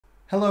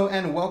Hello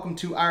and welcome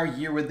to our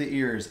Year with the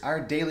Ears,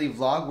 our daily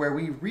vlog where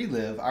we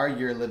relive our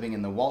year living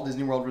in the Walt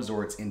Disney World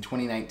resorts in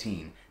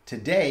 2019.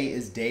 Today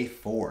is day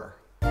 4.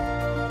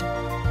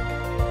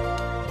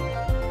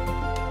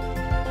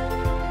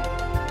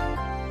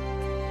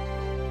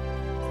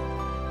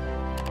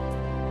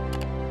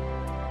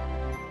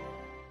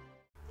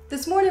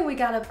 This morning we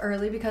got up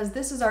early because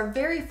this is our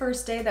very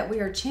first day that we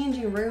are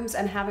changing rooms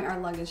and having our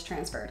luggage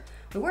transferred.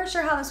 We weren't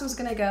sure how this was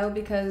going to go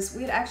because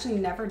we had actually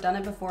never done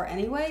it before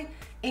anyway,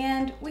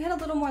 and we had a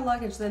little more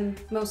luggage than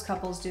most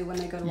couples do when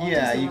they go to Walt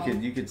Disney World. Yeah,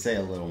 you could say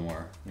a little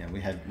more. Yeah, we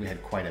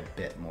had quite a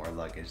bit more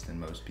luggage than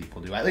most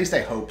people do. At least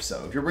I hope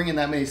so. If you're bringing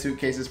that many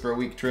suitcases for a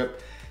week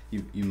trip,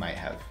 you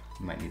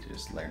might need to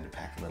just learn to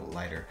pack a little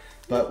lighter.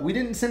 But we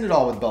didn't send it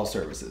all with Bell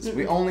Services.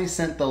 We only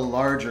sent the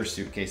larger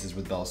suitcases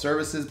with Bell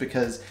Services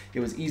because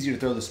it was easier to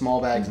throw the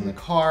small bags in the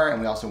car,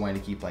 and we also wanted to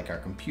keep like our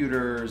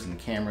computers and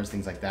cameras,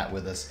 things like that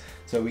with us.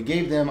 So we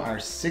gave them our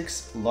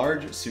 6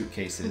 large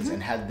suitcases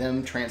and had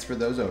them transfer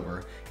those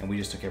over, and we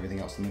just took everything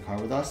else in the car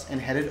with us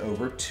and headed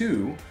over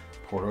to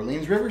Port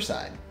Orleans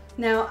Riverside.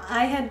 Now,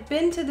 I had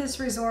been to this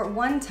resort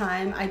one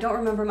time. I don't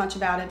remember much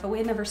about it, but we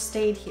had never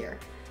stayed here.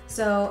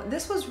 So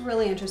this was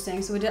really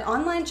interesting. So we did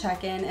online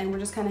check-in and we're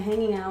just kind of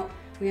hanging out.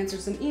 We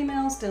answered some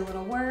emails, did a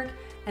little work,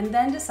 and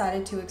then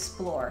decided to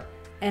explore.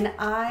 And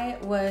I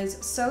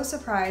was so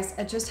surprised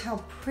at just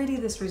how pretty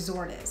this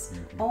resort is.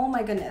 Oh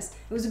my goodness.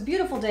 It was a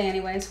beautiful day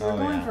anyway, so we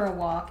were going for a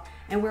walk,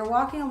 and we were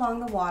walking along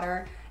the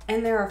water,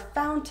 and there are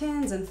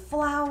fountains and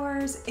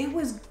flowers. It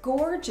was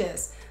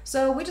gorgeous.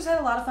 So we just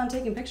had a lot of fun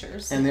taking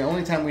pictures. And the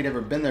only time we'd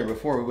ever been there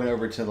before, we went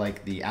over to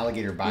like the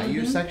Alligator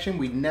Bayou section.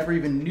 We never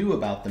even knew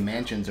about the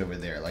mansions over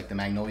there, like the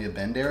Magnolia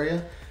Bend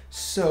area.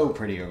 So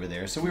pretty over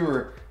there. So we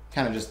were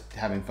kind of just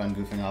having fun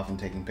goofing off and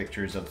taking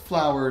pictures of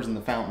flowers and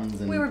the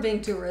fountains. And we were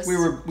being tourists. We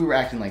were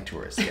acting like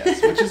tourists,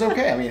 yes, which is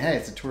okay. I mean, hey,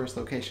 it's a tourist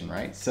location,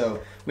 right? So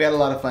we had a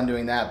lot of fun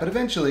doing that. But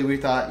eventually we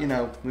thought, you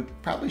know, we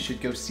probably should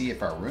go see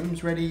if our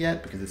room's ready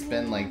yet, because it's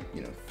been like,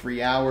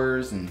 3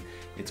 hours and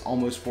it's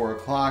almost 4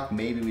 o'clock.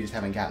 Maybe we just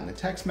haven't gotten the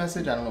text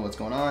message. I don't know what's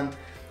going on.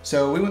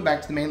 So we went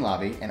back to the main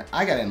lobby, and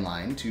I got in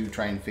line to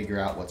try and figure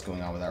out what's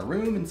going on with our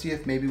room and see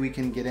if maybe we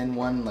can get in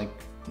one like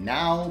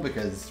now,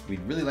 because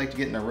we'd really like to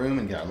get in a room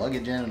and get our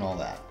luggage in and all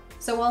that.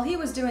 So while he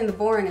was doing the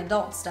boring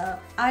adult stuff,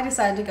 I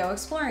decided to go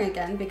exploring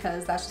again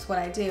because that's just what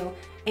I do.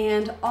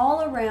 And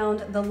all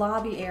around the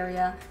lobby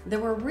area, there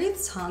were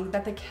wreaths hung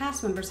that the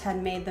cast members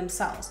had made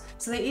themselves.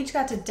 So they each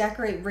got to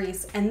decorate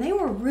wreaths, and they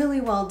were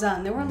really well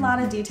done. There were a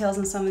lot of details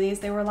in some of these.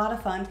 They were a lot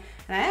of fun.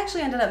 And I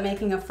actually ended up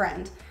making a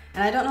friend.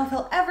 And I don't know if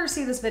he'll ever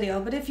see this video,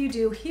 but if you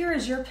do, here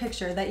is your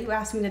picture that you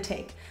asked me to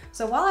take.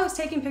 So while I was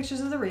taking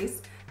pictures of the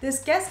wreaths,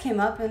 this guest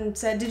came up and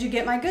said, "Did you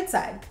get my good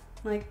side?"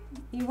 I'm like,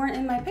 "You weren't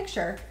in my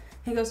picture."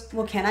 He goes,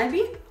 "Well, can I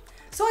be?"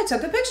 So I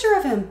took a picture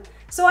of him.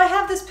 So I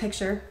have this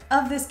picture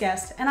of this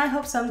guest, and I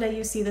hope someday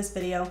you see this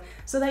video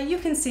so that you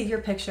can see your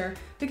picture,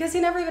 because he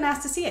never even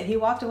asked to see it. He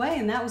walked away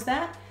and that was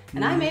that.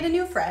 And I made a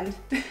new friend.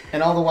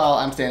 And all the while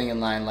I'm standing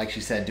in line, like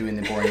she said, doing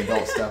the boring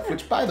adult stuff,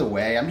 which, by the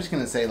way, I'm just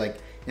gonna say, like,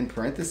 in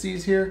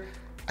parentheses here,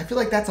 I feel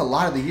like that's a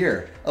lot of the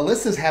year.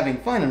 Alyssa's having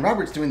fun and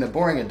Robert's doing the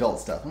boring adult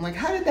stuff. I'm like,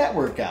 how did that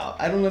work out?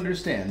 I don't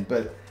understand,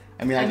 but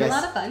I mean, I guess I'm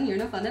a lot of fun, you're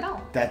no fun at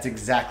all. That's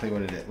exactly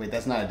what it is. Wait,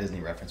 that's not a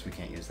Disney reference. We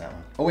can't use that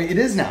one. Oh wait, it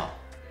is now.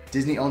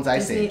 Disney owns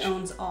Ice Age. Disney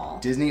owns all.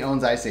 Disney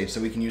owns Ice Age, so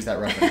we can use that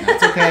reference.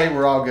 That's okay,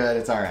 we're all good,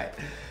 it's all right.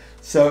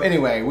 So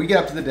anyway, we get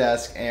up to the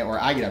desk, or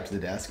I get up to the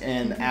desk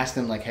and ask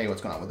them like, "Hey,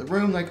 what's going on with the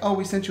room?" Like, "Oh,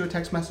 we sent you a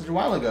text message a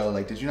while ago.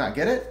 Like, did you not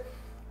get it?"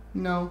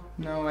 No,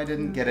 I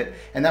didn't get it.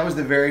 And that was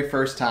the very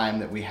first time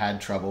that we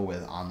had trouble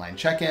with online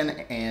check-in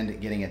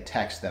and getting a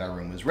text that our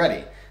room was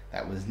ready.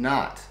 That was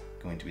not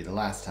going to be the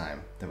last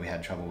time that we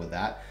had trouble with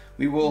that.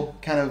 We will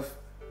kind of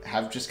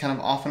have just kind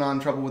of off and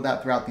on trouble with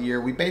that throughout the year.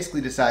 We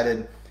basically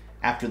decided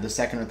after the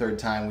second or third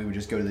time we would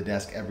just go to the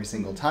desk every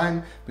single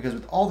time, because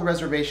with all the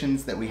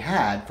reservations that we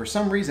had, for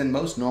some reason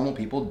most normal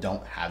people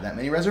don't have that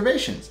many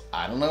reservations.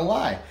 I don't know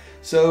why.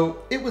 So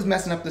it was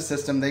messing up the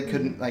system. They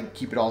couldn't like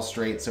keep it all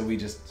straight, so we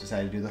just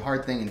decided to do the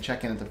hard thing and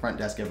check in at the front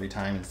desk every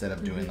time instead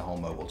of doing the whole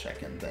mobile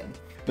check-in thing.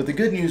 But the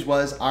good news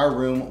was our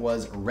room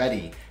was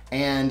ready,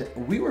 and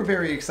we were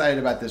very excited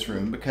about this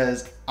room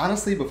because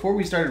honestly, before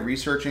we started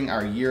researching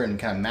our year and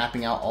kind of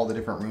mapping out all the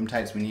different room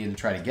types we needed to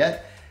try to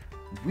get,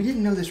 we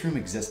didn't know this room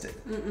existed.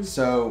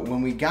 So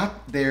when we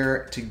got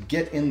there to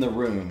get in the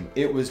room,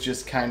 it was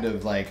just kind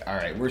of like, all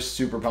right, we're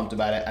super pumped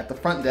about it. At the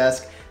front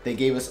desk, they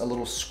gave us a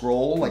little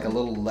scroll, like a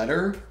little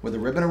letter with a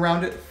ribbon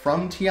around it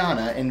from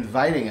Tiana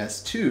inviting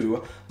us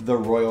to the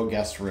Royal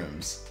Guest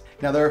Rooms.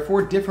 Now there are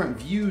 4 different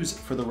views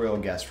for the Royal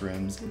Guest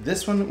Rooms.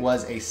 This one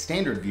was a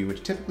standard view,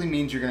 which typically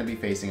means you're gonna be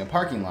facing a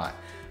parking lot.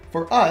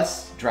 For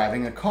us,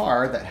 driving a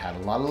car that had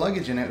a lot of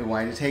luggage in it we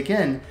wanted to take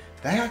in,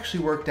 that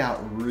actually worked out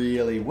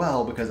really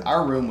well because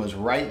our room was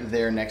right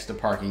there next to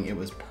parking. It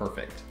was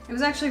perfect. It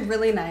was actually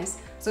really nice.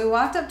 So we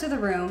walked up to the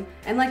room,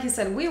 and like you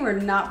said, we were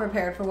not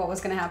prepared for what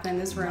was going to happen in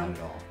this room. Not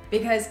at all.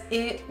 Because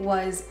it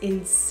was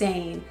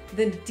insane.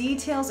 The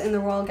details in the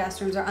Royal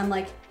Guest Rooms are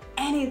unlike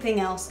anything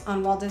else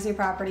on Walt Disney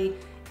property.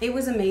 It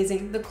was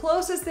amazing. The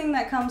closest thing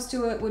that comes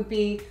to it would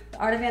be the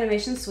Art of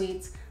Animation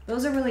suites.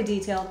 Those are really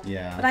detailed.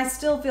 Yeah. But I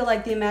still feel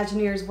like the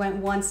Imagineers went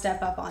one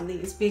step up on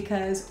these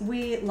because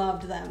we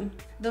loved them.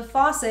 The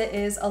faucet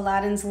is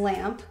Aladdin's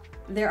lamp.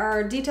 There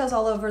are details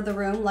all over the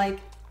room, like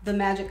the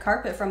magic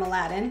carpet from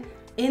Aladdin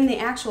in the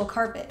actual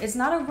carpet. It's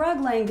not a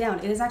rug laying down.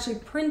 It is actually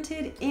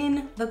printed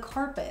in the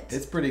carpet.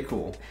 It's pretty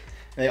cool.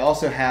 They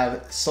also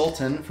have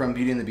Sultan from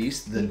Beauty and the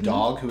Beast, the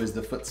dog who is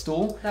the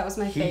footstool. That was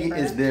my favorite.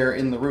 He is there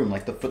in the room,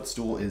 like the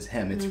footstool is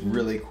him. It's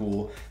really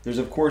cool. There's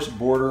of course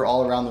border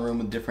all around the room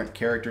with different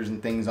characters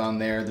and things on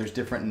there. There's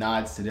different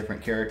nods to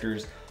different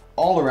characters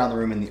all around the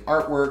room in the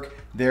artwork.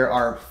 There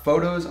are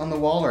photos on the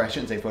wall, or I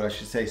shouldn't say photos, I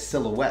should say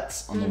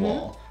silhouettes on the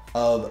wall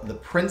of the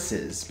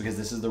princes, because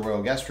this is the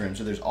royal guest room.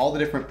 So there's all the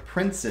different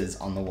princes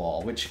on the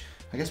wall, which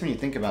I guess when you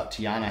think about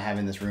Tiana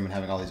having this room and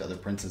having all these other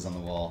princes on the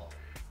wall,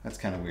 that's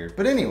kind of weird.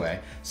 But anyway,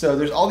 so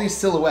there's all these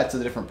silhouettes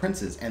of the different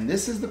princes, and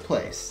this is the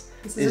place.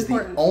 This is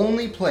important. The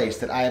only place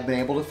that I have been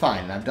able to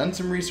find, and I've done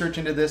some research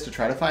into this to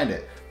try to find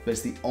it, but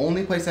it's the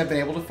only place I've been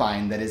able to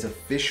find that is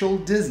official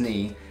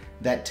Disney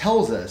that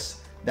tells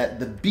us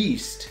that the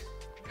Beast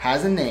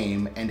has a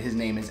name and his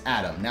name is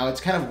Adam. Now it's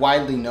kind of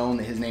widely known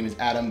that his name is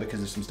Adam because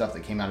of some stuff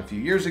that came out a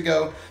few years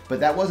ago, but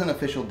that wasn't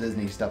official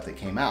Disney stuff that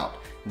came out.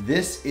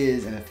 This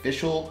is an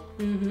official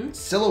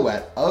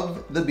silhouette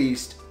of the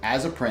Beast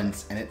as a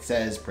prince, and it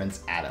says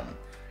Prince Adam.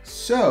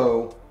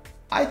 So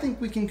I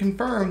think we can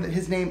confirm that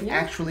his name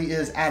actually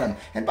is Adam.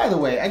 And by the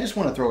way, I just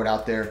want to throw it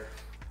out there.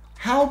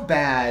 How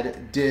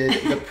bad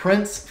did the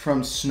prince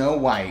from Snow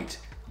White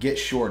get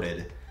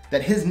shorted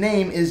that his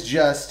name is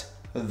just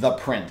the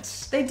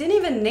prince? They didn't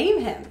even name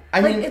him.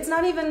 I mean, it's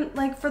not even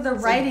like for the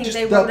writing just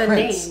they the wrote a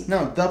prince. name.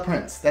 No, the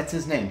prince. That's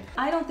his name.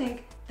 I don't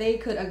think they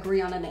could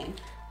agree on a name.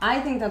 I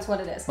think that's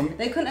what it is.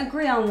 They couldn't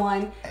agree on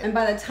one, and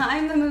by the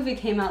time the movie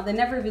came out, they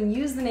never even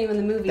used the name in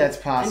the movie. That's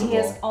possible. And he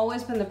has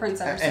always been the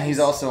prince ever since. And he's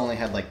also only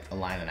had like a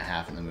line and a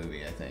half in the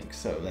movie, I think.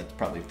 So that's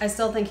probably I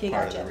still think he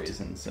part got of the gypped.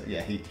 reason. So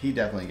yeah, he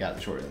definitely got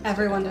the short end.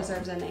 Everyone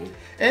deserves a name.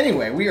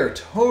 Anyway, we are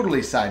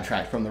totally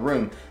sidetracked from the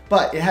room,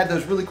 but it had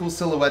those really cool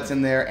silhouettes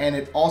in there, and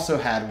it also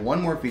had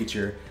one more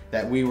feature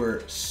that we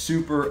were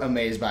super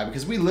amazed by,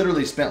 because we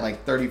literally spent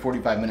like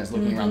 30-45 minutes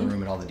looking around the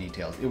room at all the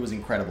details. It was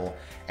incredible.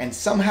 And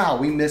somehow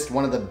we missed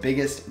one of the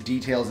biggest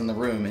details in the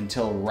room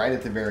until right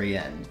at the very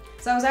end.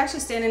 So I was actually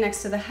standing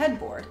next to the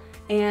headboard,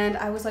 and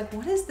I was like,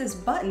 what is this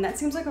button? That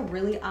seems like a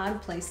really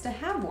odd place to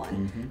have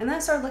one. And then I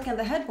started looking at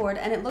the headboard,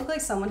 and it looked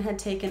like someone had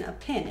taken a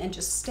pin and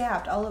just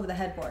stabbed all over the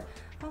headboard.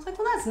 I was like,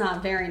 well, that's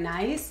not very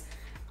nice.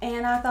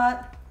 And I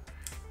thought,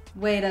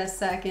 wait a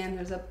second,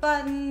 there's a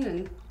button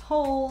and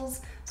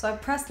holes. So I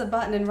pressed the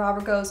button and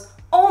Robert goes,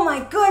 oh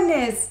my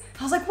goodness.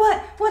 I was like,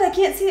 what? What? I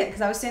can't see it,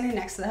 because I was standing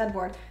next to the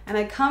headboard. And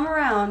I come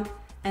around,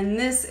 and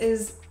this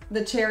is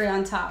the cherry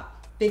on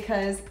top,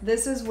 because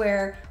this is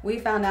where we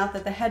found out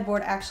that the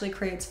headboard actually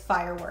creates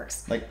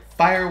fireworks. Like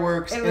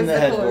fireworks in the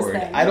headboard.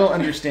 Thing. I don't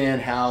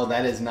understand how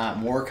that is not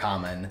more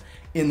common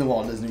in the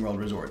Walt Disney World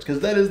resorts,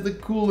 because that is the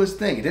coolest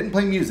thing. It didn't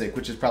play music,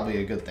 which is probably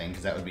a good thing,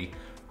 because that would be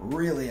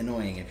really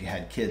annoying if you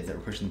had kids that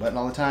were pushing the button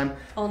all the time.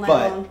 All night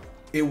but long.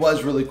 It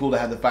was really cool to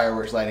have the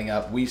fireworks lighting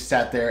up. We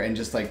sat there and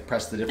just like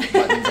pressed the different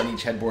buttons on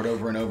each headboard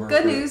over and over.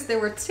 Good news, there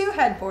were 2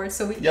 headboards,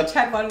 so we each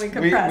had one we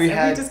could press, we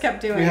just kept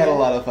doing it. We had a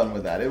lot of fun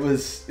with that. It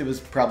was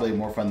probably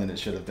more fun than it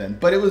should have been,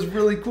 but it was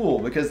really cool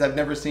because I've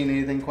never seen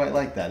anything quite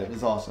like that. It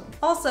was awesome.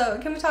 Also,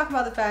 can we talk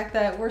about the fact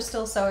that we're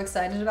still so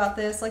excited about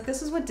this? Like,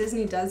 this is what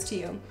Disney does to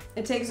you.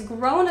 It takes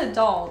grown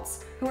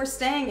adults who are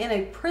staying in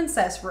a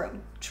princess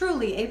room,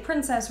 truly a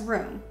princess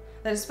room,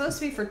 that is supposed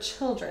to be for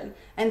children,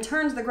 and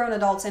turns the grown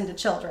adults into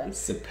children.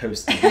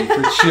 Supposed to be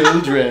for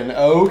children.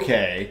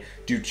 Okay.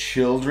 Do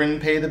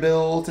children pay the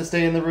bill to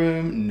stay in the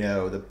room?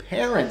 No, the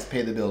parents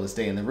pay the bill to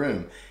stay in the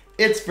room.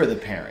 It's for the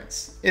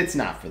parents. It's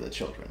not for the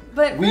children.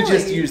 But we really,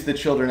 just use the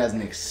children as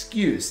an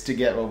excuse to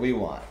get what we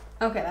want.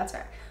 Okay, that's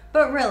fair.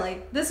 But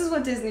really, this is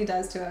what Disney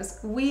does to us.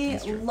 We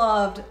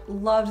loved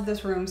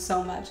this room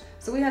so much.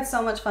 So we had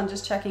so much fun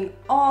just checking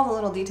all the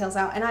little details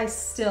out, and I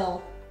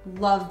still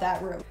loved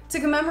that room. To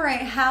commemorate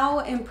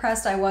how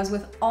impressed I was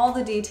with all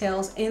the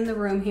details in the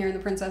room here in the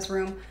Princess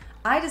Room,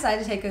 I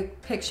decided to take a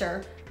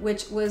picture,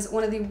 which was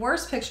one of the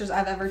worst pictures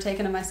I've ever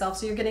taken of myself.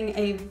 So you're getting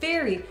a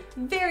very,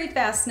 very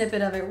fast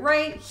snippet of it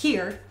right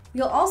here.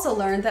 You'll also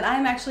learn that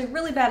I'm actually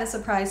really bad at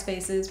surprise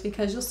faces,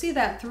 because you'll see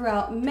that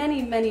throughout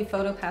many, many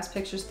PhotoPass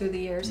pictures through the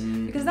years,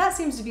 because that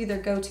seems to be their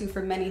go-to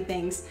for many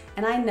things,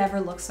 and I never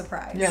look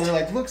surprised. Yeah, they're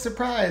like, look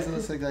surprised, and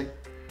it's like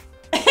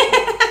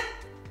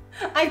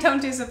I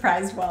don't do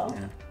surprised well.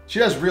 Yeah. She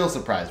does real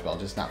surprise well,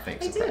 just not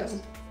fake surprise. I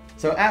do.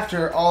 So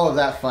after all of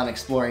that fun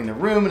exploring the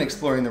room and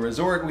exploring the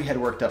resort, we had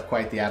worked up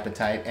quite the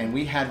appetite, and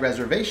we had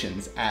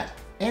reservations at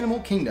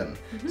Animal Kingdom.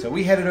 So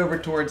we headed over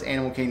towards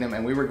Animal Kingdom,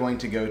 and we were going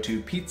to go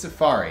to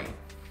Pizzafari.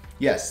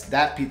 Yes,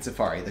 that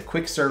Pizzafari, the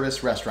quick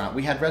service restaurant.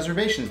 We had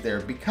reservations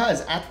there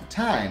because at the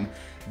time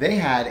they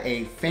had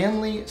a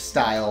family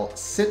style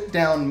sit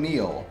down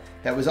meal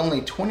that was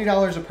only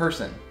 $20 a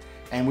person.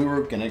 and we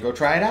were gonna go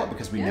try it out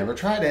because we never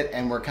tried it,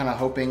 and we're kind of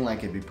hoping like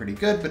it'd be pretty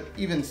good. But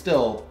even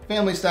still,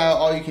 family style,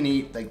 all you can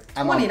eat. Like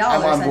I'm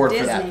on board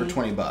for that for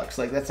 $20.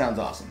 Like that sounds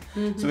awesome.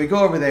 So we go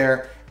over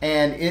there,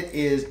 and it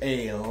is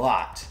a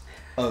lot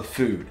of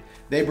food.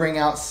 They bring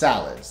out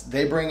salads.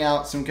 They bring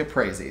out some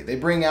caprese. They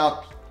bring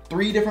out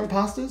two different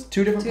pastas.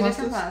 Two different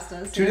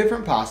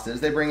pastas.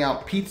 They bring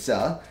out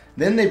pizza.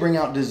 Then they bring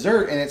out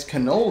dessert, and it's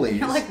cannolis.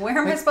 You're like, where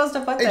am I supposed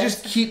to put this? They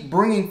just keep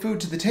bringing food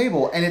to the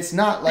table, and it's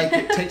not like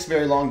it takes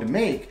very long to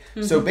make.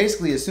 So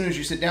basically, as soon as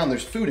you sit down,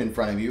 there's food in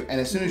front of you, and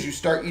as soon as you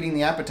start eating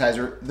the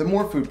appetizer, the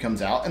more food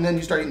comes out, and then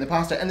you start eating the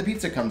pasta, and the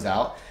pizza comes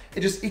out.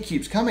 It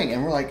keeps coming,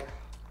 and we're like,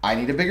 I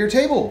need a bigger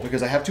table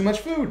because I have too much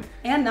food.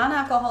 And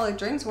non-alcoholic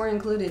drinks were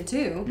included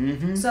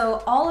too.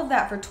 So all of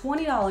that for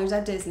 $20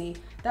 at Disney.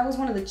 That was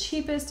one of the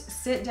cheapest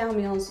sit-down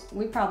meals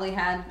we probably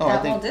had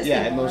at Walt Disney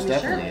World. Yeah, it most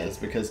definitely is,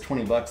 because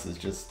 $20 is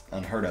just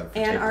unheard of.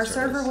 And our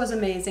server was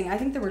amazing. I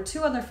think there were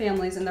 2 other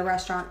families in the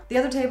restaurant. The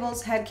other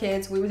tables had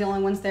kids. We were the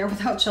only ones there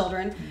without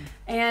children.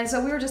 And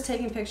so we were just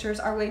taking pictures.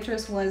 Our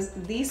waitress was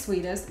the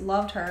sweetest,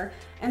 loved her.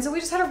 And so we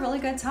just had a really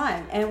good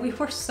time. And we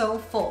were so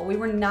full. We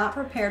were not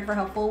prepared for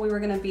how full we were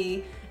going to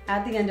be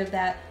at the end of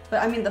that.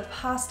 But I mean, the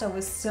pasta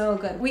was so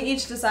good. We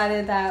each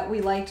decided that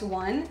we liked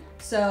one.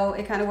 So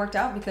it kind of worked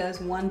out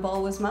because one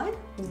bowl was mine,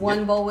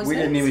 one bowl was his. We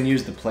didn't even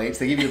use the plates.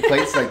 They give you the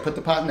plates to like put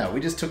the pot. No, we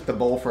just took the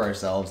bowl for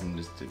ourselves and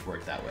just it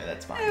worked that way.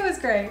 That's fine. It was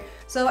great.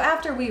 So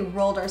after we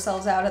rolled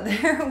ourselves out of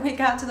there, we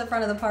got to the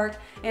front of the park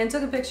and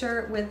took a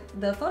picture with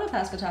the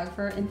PhotoPass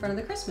photographer in front of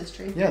the Christmas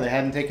tree. Yeah, they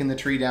hadn't taken the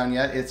tree down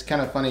yet. It's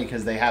kind of funny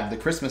because they have the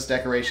Christmas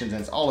decorations and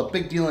it's all a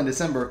big deal in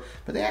December,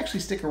 but they actually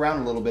stick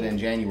around a little bit in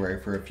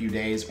January for a few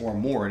days or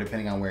more,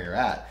 depending on where you're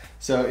at.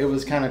 So it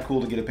was kind of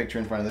cool to get a picture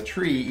in front of the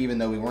tree, even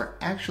though we weren't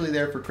actually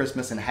there for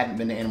Christmas and hadn't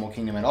been to Animal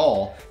Kingdom at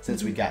all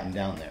since we'd gotten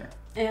down there.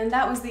 And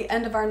that was the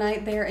end of our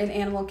night there in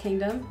Animal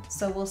Kingdom.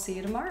 So we'll see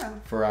you tomorrow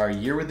for our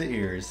Year with the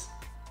Ears.